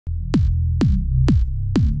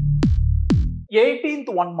18th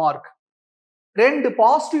 1 mark. ரெண்டு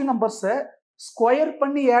positive நம்பர்ஸை square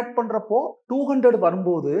பண்ணி ஆட் பண்றப்போ 200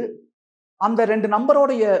 வரும்போது அந்த ரெண்டு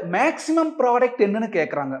நம்பரோடைய மேக்ஸிமம் ப்ராடக்ட் என்னன்னு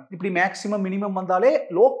கேட்கறாங்க. இப்படி மேக்ஸிமம் மினிமம் வந்தாலே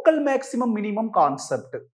லோக்கல் மேக்ஸிமம் மினிமம்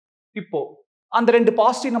கான்செப்ட். இப்போ அந்த ரெண்டு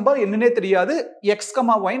பாசிட்டிவ் நம்பர் என்னன்னே தெரியாது, எக்ஸ்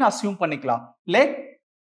கமா ஒய்னு அசியூம் பண்ணிக்கலாம். Let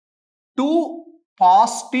two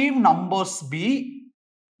positive numbers B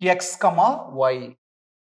X comma Y.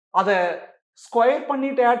 அதை ஸ்கொயர்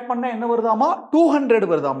பண்ணிட்டு ஆட் பண்ண என்ன வருதாமா? 200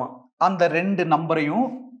 வருதாமா. அந்த ரெண்டு நம்பரையும்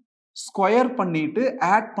ஸ்கொயர் பண்ணிட்டு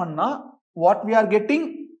ஆட் பண்ணா வாட் வி ஆர் கெட்டிங்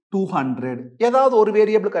 200. ஏதாவது ஒரு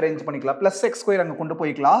வேரியபிளுக்கு அரேஞ்ச் பண்ணிக்கலாம். பிளஸ் எக்ஸ் ஸ்கொயர் அங்க கொண்டு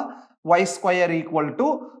போய்க்கலாம். Y square equal to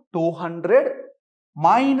 200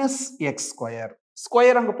 minus X square.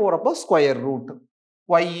 Square அங்க போறப்போ square root.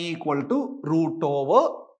 Y equal to root over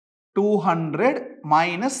 200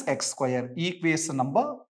 minus X square. Equation number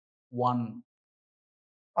 1.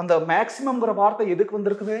 அந்த மேக்ஸிமம்ங்கிற வார்த்தை எதுக்கு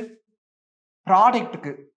வந்திருக்குது?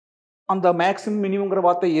 ப்ராடக்ட்டுக்கு. அந்த மேக்ஸிமம் மினிமம்ங்கிற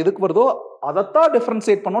வார்த்தை எதுக்கு வருதோ அதைத்தான்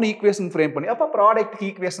டிஃபரன்சியேட் பண்ணணும் ஈக்குவேஷன் ஃப்ரேம் பண்ணி. அப்போ ப்ராடக்ட்க்கு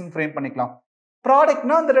ஈக்குவேஷன் ஃப்ரேம் பண்ணிக்கலாம்.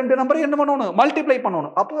 ப்ராடக்ட்னா அந்த ரெண்டு நம்பரை என்ன பண்ணணும்? மல்டிப்ளை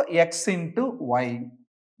பண்ணணும். அப்போ எக்ஸ் இன்டு ஒய்.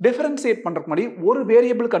 டிஃபரன்சியேட் பண்றதுக்கு முன்னாடி ஒரு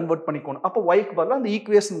வேரியபிள் கன்வெர்ட் பண்ணிக்கணும். அப்போ ஒய்க்கு பதிலாக அந்த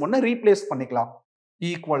ஈக்குவேஷன் ஒன்று ரீப்ளேஸ் பண்ணிக்கலாம்.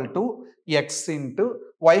 ஈக்குவல் டு எக்ஸ் இன்டு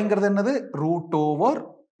ஒய்ங்கிறது என்னது? Root over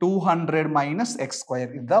 200 minus X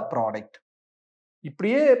square. இதுதான் ப்ராடக்ட்.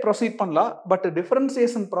 இப்படியே ப்ரொசீட் பண்ணலாம். பட்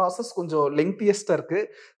டிஃபரன்சியேஷன் ப்ராசஸ் கொஞ்சம் லெங்தியஸ்டா இருக்கு.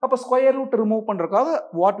 அப்போ ஸ்கொயர் ரூட் ரிமூவ் பண்றதுக்காக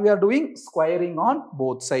what we are doing? Squaring on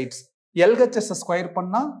both sides. LHS square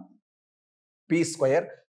பண்ணா B square,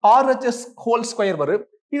 RHS whole square வரும்.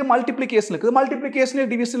 இது மல்டிப்ளிகேஷன் இருக்குது.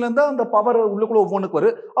 மல்டிப்ளிகேஷன் டிவிஷன்ல இருந்தா அந்த பவர் உள்ளுக்குள்ள ஒவ்வொன்றுக்கு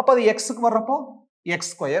வரும். அப்போ அது எக்ஸுக்கு வர்றப்போ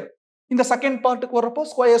எக்ஸ் ஸ்கொயர். இந்த செகண்ட் பார்ட்டுக்கு வர்றப்போ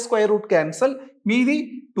ஸ்கொயர் ஸ்கொயர் ரூட் கேன்சல். மீதி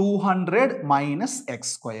 200 மைனஸ்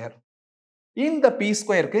எக்ஸ் ஸ்கொயர். இந்த பி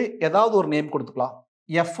ஸ்கொயருக்கு ஏதாவது ஒரு நேம் கொடுத்துக்கலாம்.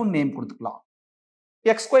 எஃப் நேம் கொடுத்துக்கலாம்.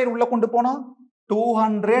 எக்ஸ் ஸ்கொயர் உள்ள கொண்டு போனா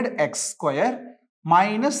 200 X square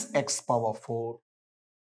minus X power 4.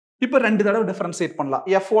 இப்போ ரெண்டு தடவை டிஃபரன்சியேட் பண்ணலாம்.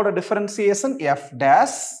 எஃப் ஓட differentiation F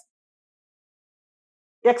dash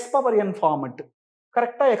X power n format.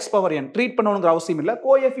 கரெக்டா எக்ஸ் பவர் என் ட்ரீட் பண்ணணுங்கிற அவசியம் இல்லை.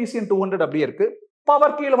 கோஎஃபிஷியன்ட் 200 அப்படியே இருக்கு.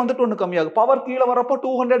 பவர் கீழே வந்துட்டு ஒன்று கம்மியாகும். பவர் கீழே வரப்போ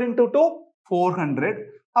 200 இன்டூ 2 400.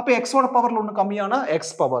 அப்போ எக்ஸோட பவர்ல ஒன்று கம்மியானா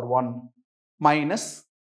X power 1 minus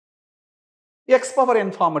X power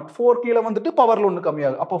n format 4 கீழே வந்துட்டு பவர்ல ஒன்று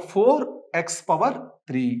கம்மியாகும். அப்போ 4 எக்ஸ் பவர்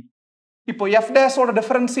 3. இப்போ F டேஷோட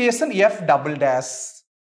differentiation F double dash.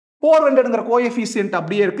 400ங்கிற coefficient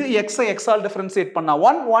அப்படியே இருக்கு. எக்ஸை எக்ஸால் டிஃபரன்சியேட் பண்ணா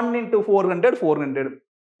 1 இன்டூ 400 400.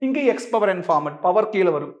 இங்க X power n format power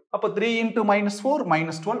கீழே வரும். அப்போ 3 இன்டூ மைனஸ் 4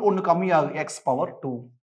 மைனஸ் 12 ஒன்று கம்மியாகும் எக்ஸ் பவர் 2.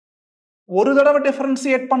 ஒரு தடவை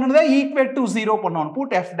டிஃபரன்சியேட் பண்ணதை ஈக்குவல் டு 0 பண்ணணும்.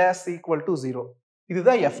 Put F dash equal to 0.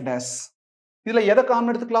 இதுதான் எஃப் டேஷ். இதுல எதை காமன்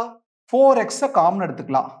எடுத்துக்கலாம்? 4x காமன்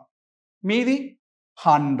எடுத்துக்கலாம். மீதி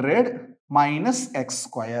 100 minus X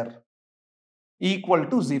square equal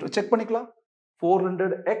to 0. Check பண்ணிக்கலாம்.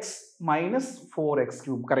 400x minus 4x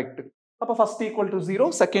cube correct. அப்போ first equal to 0,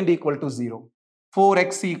 second equal to 0.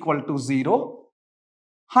 4x equal to 0,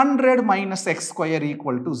 100 minus X square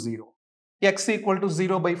equal to 0. x equal to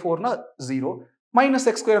 0 by 4னா 0 minus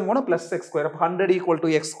X square போனா plus X square. அப்போ 100 equal to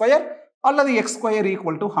X square அல்லது X square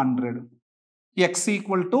equal to 100. x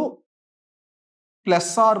equal to plus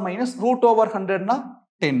or minus root over 100 na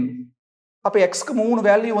 10. அப்ப x க்கு மூணு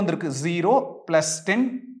value வந்திருக்கு. 0 plus 10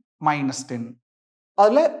 minus 10.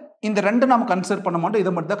 அதுல இந்த ரெண்டு நாம கன்சிடர் பண்ண மாட்டோம்.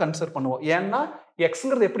 இதை மட்டும் தான் கன்சிடர் பண்ணுவோம். ஏன்னா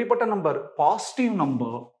xங்கிறது எப்படிப்பட்ட நம்பர்? Positive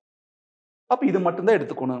number. அப்ப இது மட்டும் தான்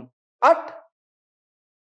எடுத்துக்கணும். at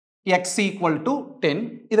x equal to 10.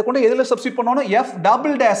 இதை கொண்டு எதுல சப்ஸ்டிட் பண்ணணும்? f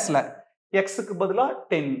டபுள் டேஷ்ல xக்கு பதிலா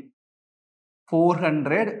 10.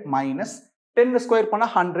 400 minus 10 ஸ்கொயர் பண்ணா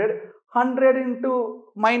 100. 100 into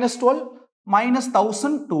minus 12 minus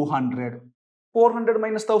 1200. 400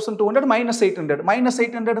 minus 1200 minus 800. minus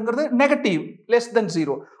 800ங்கிறது negative less than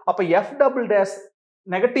 0. அப்ப f double dash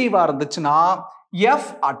நெகட்டிவா இருந்துச்சுன்னா f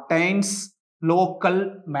attains local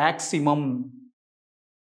maximum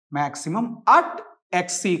at x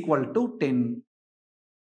equal to 10.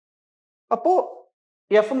 அப்போ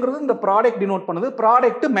fங்கிறது இந்த ப்ராடக்ட் டினோட் பண்ணுது.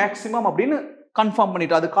 ப்ராடக்ட் மேக்ஸிமம் அப்படின்னு கன்ஃபார்ம்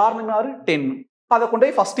பண்ணிட்டு அது காரணம் யாரு? 10. அதை கொண்டு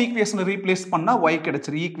போய் ஃபர்ஸ்ட் ஈக்குவேஷன் ரீப்ளேஸ் பண்ணா y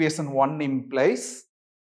கிடைச்சிரு. ஈக்குவேஷன் 1 இம்ப்ளைஸ்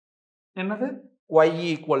என்னது? y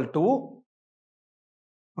equal to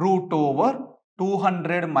root over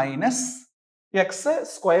 200 minus X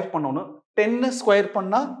square பண்ணணும். 10 ஸ்கொயர்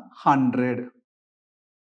பண்ணா 100.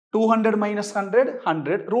 200 மைனஸ் 100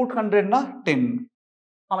 100. ரூட் 100னா 10.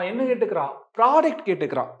 அவன் என்ன கேட்டுக்கிறான்? ப்ராடக்ட்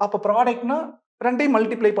கேட்டுக்கிறான். அப்ப ப்ராடக்ட்னா ரெண்டையும்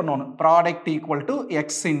மல்டிப்ளை பண்ணணும். Product equal to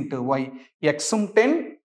X into Y. எக்ஸும் 10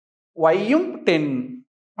 ஒய்யும் 10.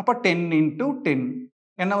 அப்ப 10 இன்டு 10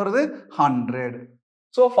 என்ன வருது? 100.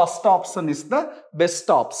 So first option is the best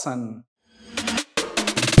option.